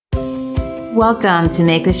Welcome to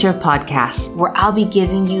Make This Your Podcast, where I'll be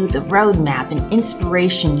giving you the roadmap and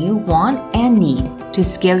inspiration you want and need to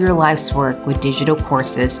scale your life's work with digital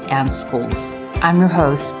courses and schools. I'm your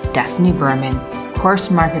host, Destiny Berman, course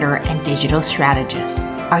marketer and digital strategist.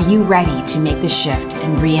 Are you ready to make the shift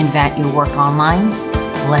and reinvent your work online?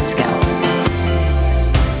 Let's go.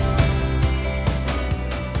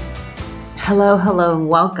 Hello, and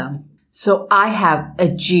welcome. So I have a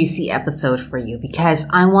juicy episode for you because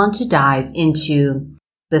I want to dive into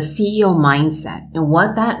the CEO mindset and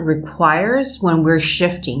what that requires when we're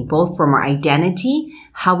shifting both from our identity,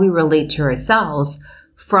 how we relate to ourselves,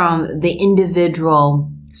 from the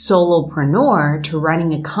individual solopreneur to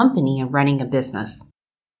running a company and running a business.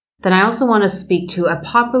 Then I also want to speak to a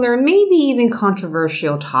popular, maybe even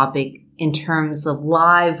controversial topic in terms of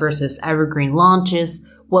live versus evergreen launches,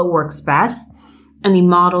 what works best, and the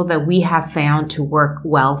model that we have found to work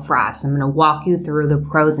well for us. I'm going to walk you through the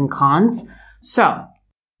pros and cons. So,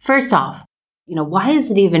 first off, why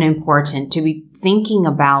is it even important to be thinking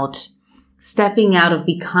about stepping out of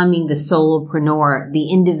becoming the solopreneur,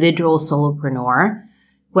 the individual solopreneur,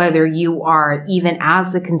 whether you are even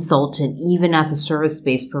as a consultant, even as a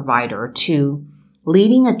service-based provider, to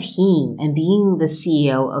leading a team and being the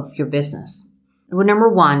CEO of your business? Well, number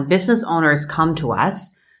one, business owners come to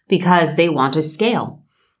us because they want to scale.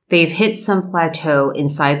 They've hit some plateau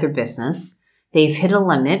inside their business. They've hit a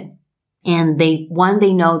limit and they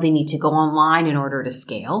know they need to go online in order to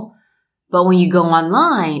scale. But when you go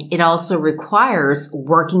online, it also requires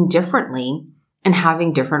working differently and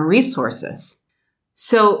having different resources.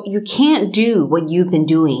 So you can't do what you've been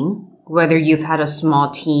doing, whether you've had a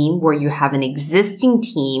small team where you have an existing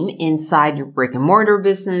team inside your brick and mortar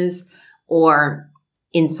business or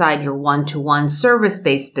inside your one-to-one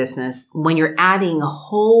service-based business, when you're adding a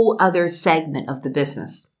whole other segment of the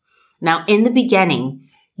business. Now, in the beginning,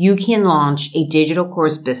 you can launch a digital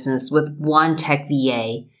course business with one tech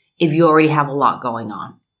VA if you already have a lot going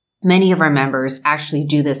on. Many of our members actually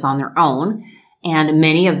do this on their own, and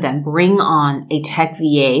many of them bring on a tech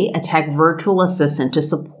VA, a tech virtual assistant, to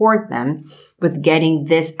support them with getting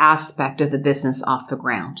this aspect of the business off the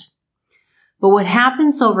ground. But what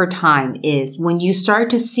happens over time is when you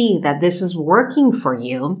start to see that this is working for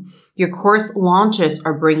you, your course launches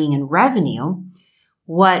are bringing in revenue,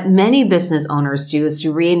 what many business owners do is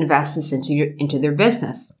to reinvest this into their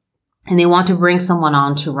business. And they want to bring someone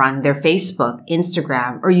on to run their Facebook,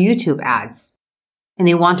 Instagram, or YouTube ads. And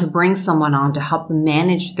they want to bring someone on to help them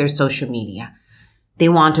manage their social media. They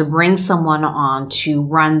want to bring someone on to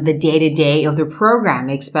run the day-to-day of their program,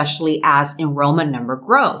 especially as enrollment number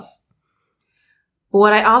grows.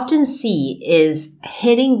 What I often see is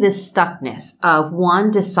hitting this stuckness of one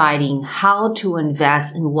deciding how to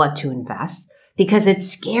invest and what to invest, because it's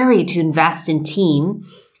scary to invest in team,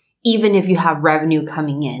 even if you have revenue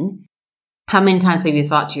coming in. How many times have you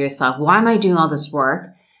thought to yourself, why am I doing all this work?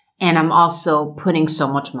 And I'm also putting so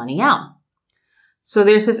much money out. So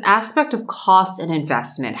there's this aspect of cost and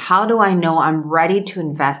investment. How do I know I'm ready to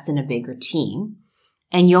invest in a bigger team?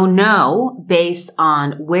 And you'll know based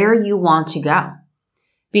on where you want to go.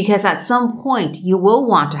 Because at some point, you will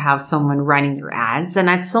want to have someone running your ads, and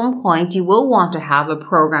at some point, you will want to have a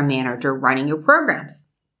program manager running your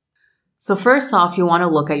programs. So first off, you want to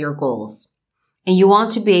look at your goals, and you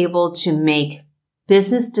want to be able to make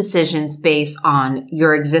business decisions based on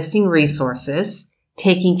your existing resources,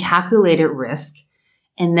 taking calculated risk,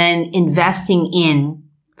 and then investing in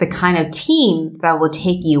the kind of team that will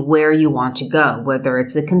take you where you want to go, whether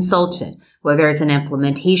it's a consultant, whether it's an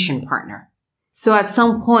implementation partner. So at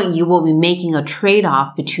some point, you will be making a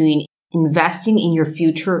trade-off between investing in your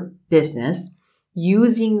future business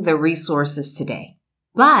using the resources today.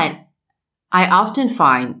 But I often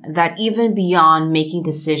find that even beyond making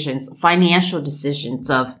decisions, financial decisions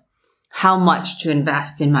of how much to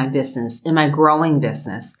invest in my business, in my growing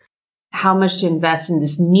business, how much to invest in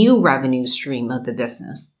this new revenue stream of the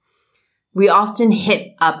business, we often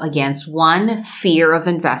hit up against one, fear of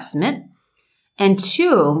investment, and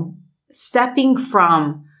two, stepping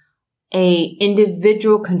from a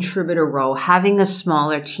individual contributor role, having a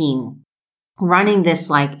smaller team, running this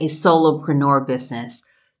like a solopreneur business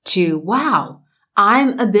to, wow,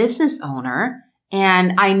 I'm a business owner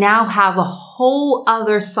and I now have a whole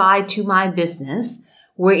other side to my business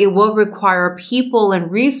where it will require people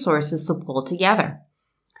and resources to pull together.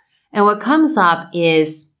 And what comes up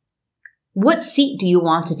is, what seat do you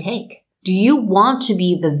want to take? Do you want to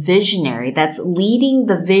be the visionary that's leading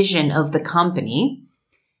the vision of the company?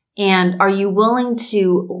 And are you willing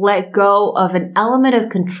to let go of an element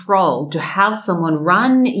of control to have someone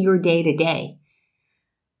run your day to day?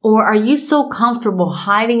 Or are you so comfortable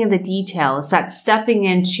hiding in the details that stepping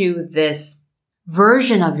into this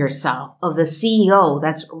version of yourself, of the CEO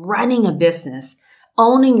that's running a business,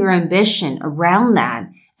 owning your ambition around that,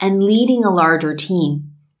 and leading a larger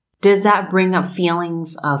team, does that bring up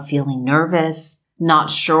feelings of feeling nervous, not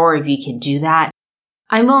sure if you can do that?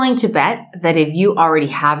 I'm willing to bet that if you already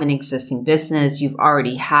have an existing business, you've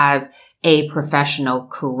already have a professional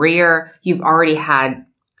career, you've already had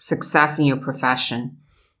success in your profession,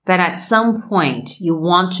 that at some point you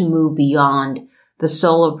want to move beyond the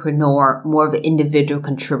solopreneur, more of an individual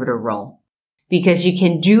contributor role. Because you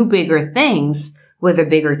can do bigger things with a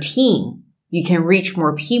bigger team. You can reach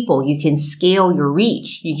more people. You can scale your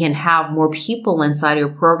reach. You can have more people inside your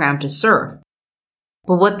program to serve.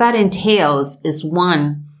 But what that entails is,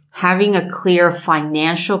 one, having a clear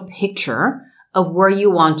financial picture of where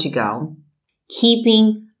you want to go,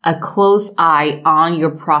 keeping a close eye on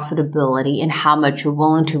your profitability and how much you're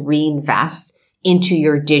willing to reinvest into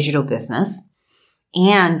your digital business.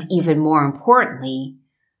 And even more importantly,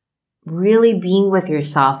 really being with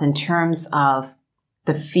yourself in terms of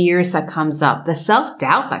the fears that comes up, the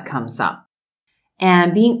self-doubt that comes up,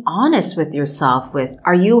 and being honest with yourself with,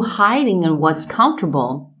 are you hiding in what's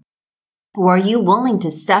comfortable? Or are you willing to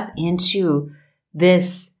step into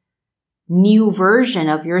this new version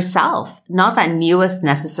of yourself? Not that new is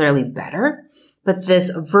necessarily better, but this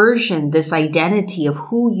version, this identity of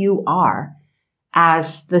who you are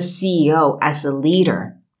as the CEO, as a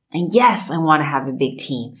leader. And yes, I want to have a big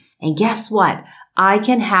team. And guess what? I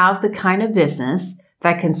can have the kind of business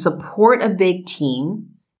that can support a big team.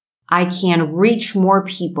 I can reach more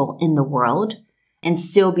people in the world and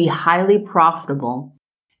still be highly profitable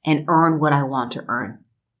and earn what I want to earn.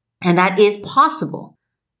 And that is possible.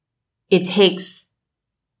 It takes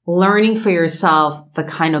learning for yourself the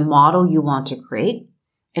kind of model you want to create.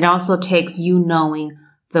 It also takes you knowing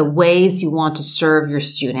the ways you want to serve your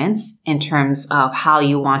students in terms of how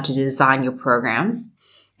you want to design your programs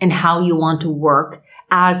and how you want to work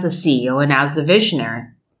as a CEO and as a visionary.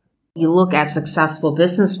 You look at successful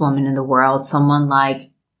businesswomen in the world, someone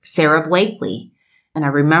like Sarah Blakely. And I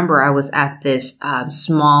remember I was at this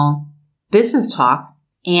small business talk,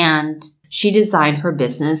 and she designed her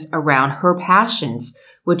business around her passions,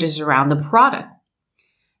 which is around the product.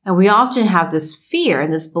 And we often have this fear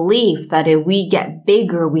and this belief that if we get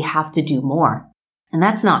bigger, we have to do more. And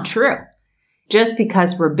that's not true. Just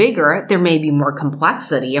because we're bigger, there may be more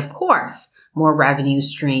complexity, of course, more revenue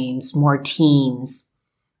streams, more teams,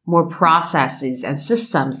 more processes and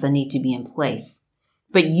systems that need to be in place.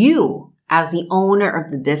 But you, as the owner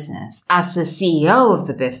of the business, as the CEO of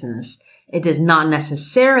the business, it does not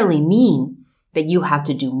necessarily mean that you have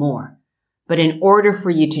to do more. But in order for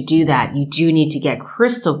you to do that, you do need to get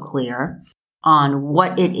crystal clear on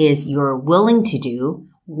what it is you're willing to do,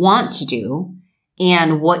 want to do,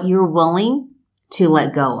 and what you're willing to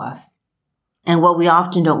let go of. And what we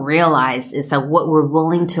often don't realize is that what we're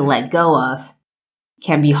willing to let go of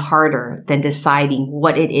can be harder than deciding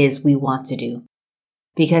what it is we want to do.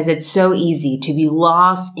 Because it's so easy to be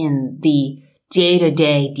lost in the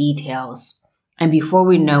day-to-day details. And before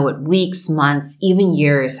we know it, weeks, months, even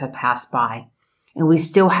years have passed by. And we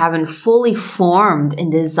still haven't fully formed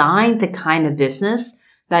and designed the kind of business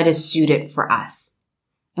that is suited for us.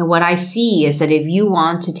 And what I see is that if you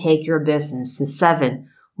want to take your business to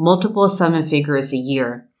multiple seven figures a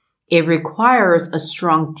year, it requires a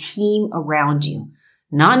strong team around you.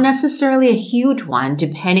 Not necessarily a huge one,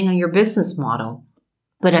 depending on your business model,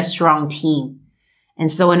 but a strong team.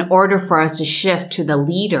 And so in order for us to shift to the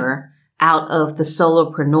leader out of the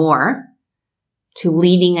solopreneur to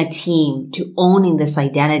leading a team, to owning this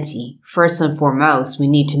identity, first and foremost, we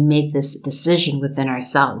need to make this decision within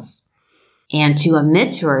ourselves and to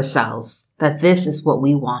admit to ourselves that this is what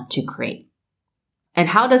we want to create. And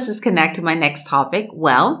how does this connect to my next topic?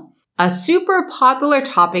 Well, a super popular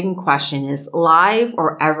topic in question is live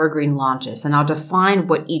or evergreen launches, and I'll define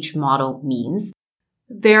what each model means.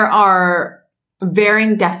 There are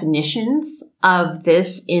varying definitions of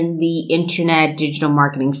this in the internet digital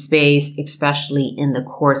marketing space, especially in the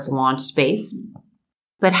course launch space.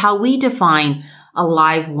 But how we define a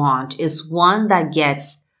live launch is one that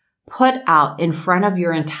gets put out in front of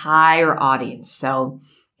your entire audience. So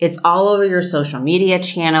it's all over your social media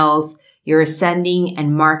channels. You're sending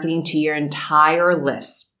and marketing to your entire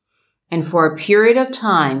list. And for a period of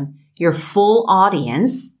time, your full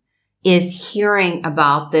audience is hearing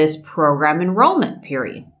about this program enrollment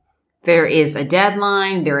period. There is a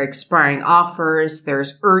deadline, there are expiring offers,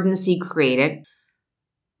 there's urgency created,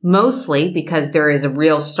 mostly because there is a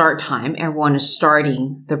real start time. Everyone is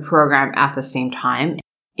starting the program at the same time.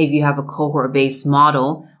 if you have a cohort-based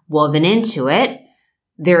model woven into it,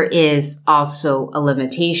 there is also a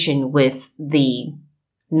limitation with the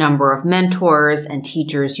number of mentors and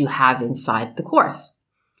teachers you have inside the course.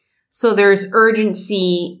 So there's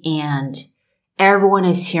urgency and everyone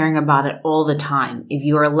is hearing about it all the time. If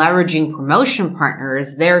you are leveraging promotion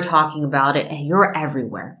partners, they're talking about it and you're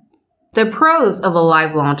everywhere. The pros of a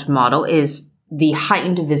live launch model is the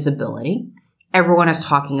heightened visibility. Everyone is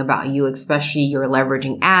talking about you, especially you're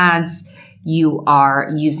leveraging ads. You are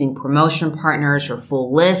using promotion partners or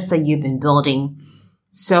full lists that you've been building.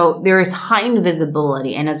 So there is heightened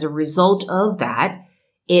visibility. And as a result of that,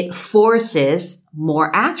 it forces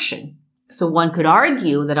more action. So one could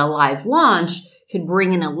argue that a live launch could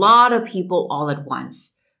bring in a lot of people all at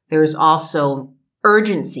once. There's also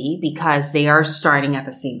urgency because they are starting at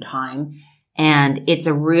the same time. And it's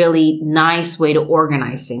a really nice way to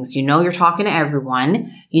organize things. You know, you're talking to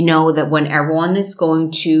everyone. You know that when everyone is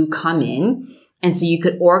going to come in. And so you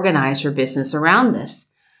could organize your business around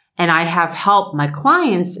this. And I have helped my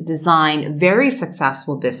clients design very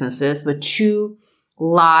successful businesses with 2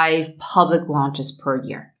 live public launches per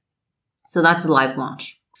year. So that's a live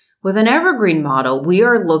launch. With an evergreen model, we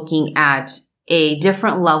are looking at a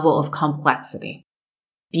different level of complexity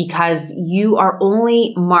because you are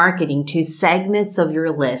only marketing to segments of your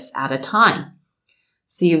list at a time.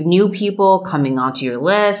 So you have new people coming onto your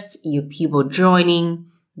list, you have people joining.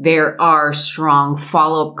 There are strong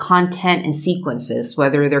follow-up content and sequences,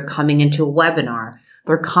 whether they're coming into a webinar,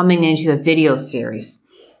 they're coming into a video series.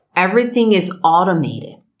 Everything is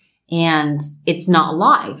automated and it's not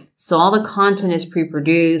live. So all the content is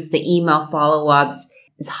pre-produced, the email follow-ups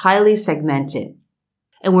is highly segmented.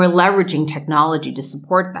 And we're leveraging technology to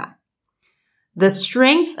support that. The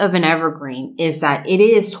strength of an evergreen is that it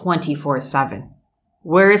is 24/7.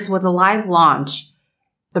 Whereas with a live launch,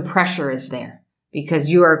 the pressure is there because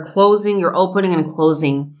you are closing, you're opening and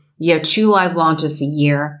closing. You have 2 live launches a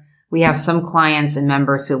year. We have some clients and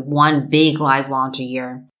members who have 1 big live launch a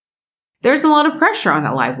year. There's a lot of pressure on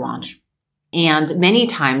that live launch. And many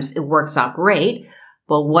times it works out great.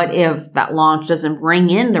 But what if that launch doesn't bring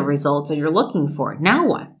in the results that you're looking for? Now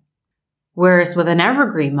what? Whereas with an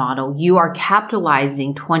evergreen model, you are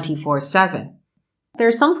capitalizing 24/7. There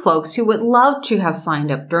are some folks who would love to have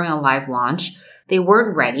signed up during a live launch. They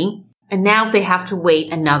weren't ready. And now they have to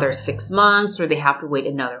wait another 6 months or they have to wait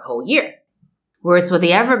another whole year. Whereas with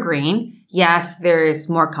the evergreen, yes, there is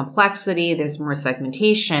more complexity, there's more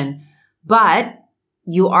segmentation, but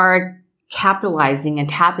you are capitalizing and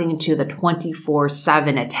tapping into the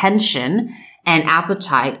 24/7 attention and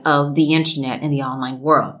appetite of the internet and the online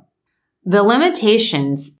world. The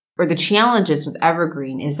limitations or the challenges with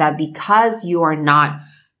evergreen is that because you are not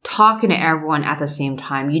talking to everyone at the same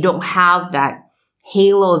time, you don't have that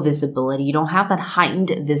halo of visibility, you don't have that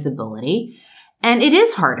heightened visibility, and it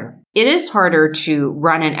is harder. It is harder to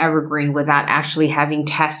run an evergreen without actually having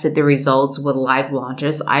tested the results with live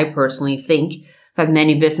launches. I personally think that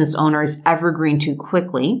many business owners evergreen too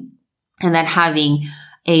quickly and that having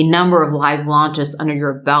a number of live launches under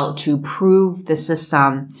your belt to prove the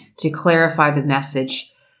system, to clarify the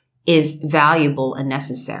message is valuable and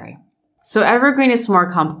necessary. So evergreen is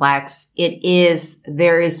more complex.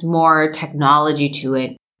 There is more technology to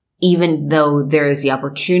it, even though there is the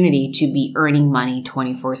opportunity to be earning money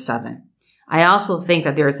 24/7. I also think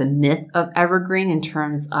that there is a myth of evergreen in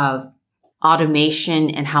terms of automation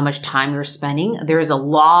and how much time you're spending. There is a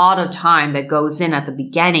lot of time that goes in at the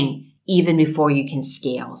beginning, even before you can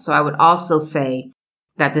scale. So I would also say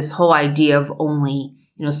that this whole idea of only,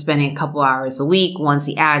 spending a couple hours a week once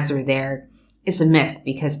the ads are there is a myth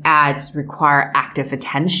because ads require active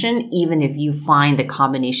attention, even if you find the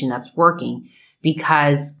combination that's working,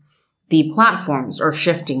 because the platforms are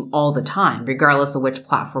shifting all the time, regardless of which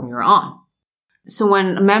platform you're on. So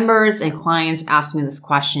when members and clients ask me this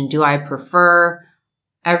question, do I prefer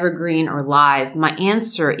evergreen or live? My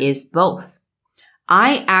answer is both.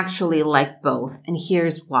 I actually like both, and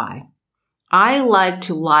here's why. I like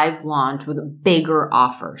to live launch with bigger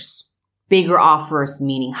offers. Bigger offers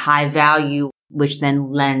meaning high value, which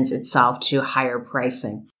then lends itself to higher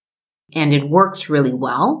pricing. And it works really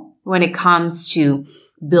well when it comes to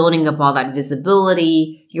building up all that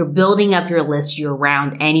visibility. You're building up your list year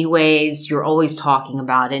round anyways. You're always talking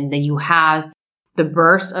about it. And then you have the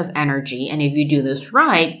burst of energy. And if you do this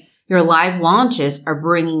right, your live launches are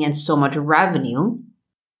bringing in so much revenue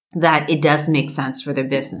that it does make sense for their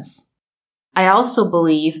business. I also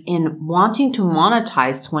believe in wanting to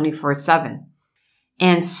monetize 24/7.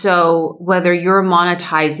 And so whether you're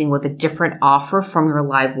monetizing with a different offer from your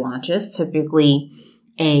live launches, typically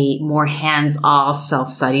a more hands-off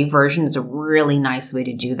self-study version is a really nice way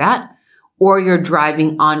to do that. Or you're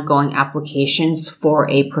driving ongoing applications for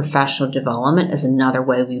a professional development is another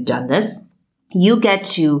way we've done this. You get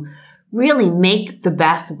to really make the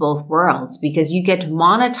best of both worlds because you get to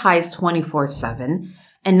monetize 24/7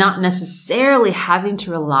 and not necessarily having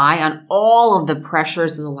to rely on all of the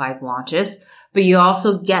pressures of the live launches, but you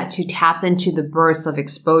also get to tap into the bursts of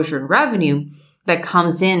exposure and revenue that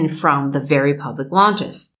comes in from the very public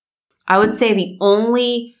launches. I would say the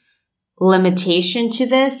only limitation to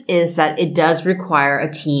this is that it does require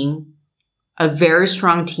a team, a very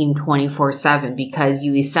strong team 24/7, because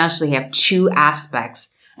you essentially have two aspects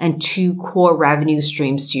and two core revenue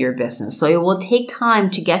streams to your business. So it will take time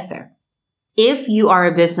to get there. If you are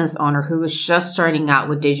a business owner who is just starting out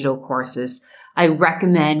with digital courses, I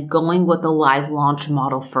recommend going with the live launch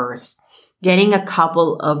model first, getting a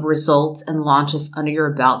couple of results and launches under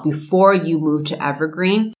your belt before you move to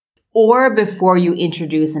Evergreen or before you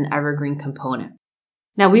introduce an Evergreen component.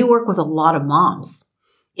 Now, we work with a lot of moms.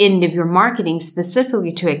 And if you're marketing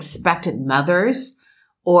specifically to expectant mothers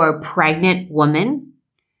or pregnant women,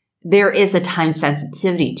 there is a time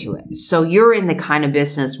sensitivity to it. So you're in the kind of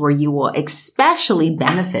business where you will especially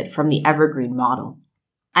benefit from the Evergreen model.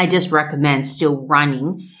 I just recommend still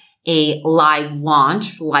running a live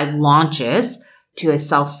launches to a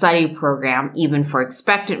self-study program, even for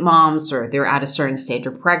expectant moms or they're at a certain stage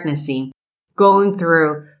of pregnancy, going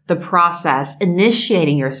through the process,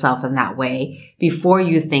 initiating yourself in that way before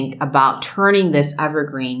you think about turning this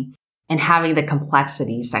evergreen and having the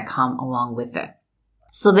complexities that come along with it.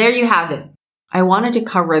 So there you have it. I wanted to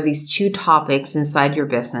cover these two topics inside your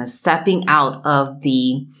business, stepping out of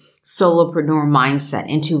the solopreneur mindset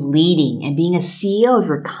into leading and being a CEO of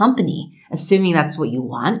your company, assuming that's what you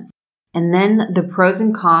want. And then the pros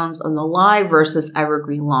and cons on the live versus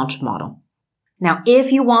evergreen launch model. Now,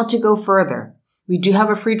 if you want to go further, we do have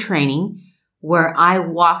a free training where I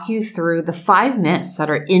walk you through the 5 myths that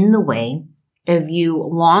are in the way of you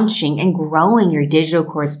launching and growing your digital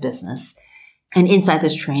course business. And inside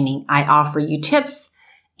this training, I offer you tips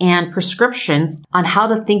and prescriptions on how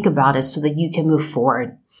to think about it so that you can move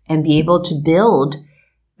forward and be able to build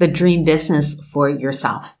the dream business for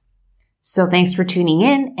yourself. So thanks for tuning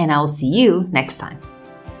in, and I will see you next time.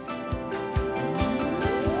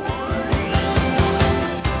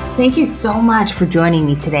 Thank you so much for joining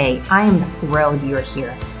me today. I am thrilled you're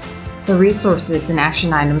here. The resources and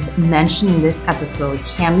action items mentioned in this episode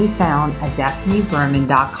can be found at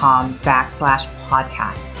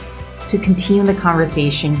destinyberman.com/podcast. To continue the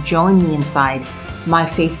conversation, join me inside my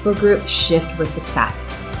Facebook group, Shift with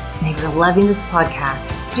Success. And if you're loving this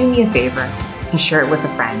podcast, do me a favor and share it with a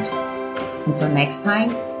friend. Until next time,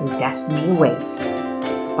 your destiny awaits.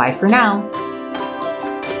 Bye for now.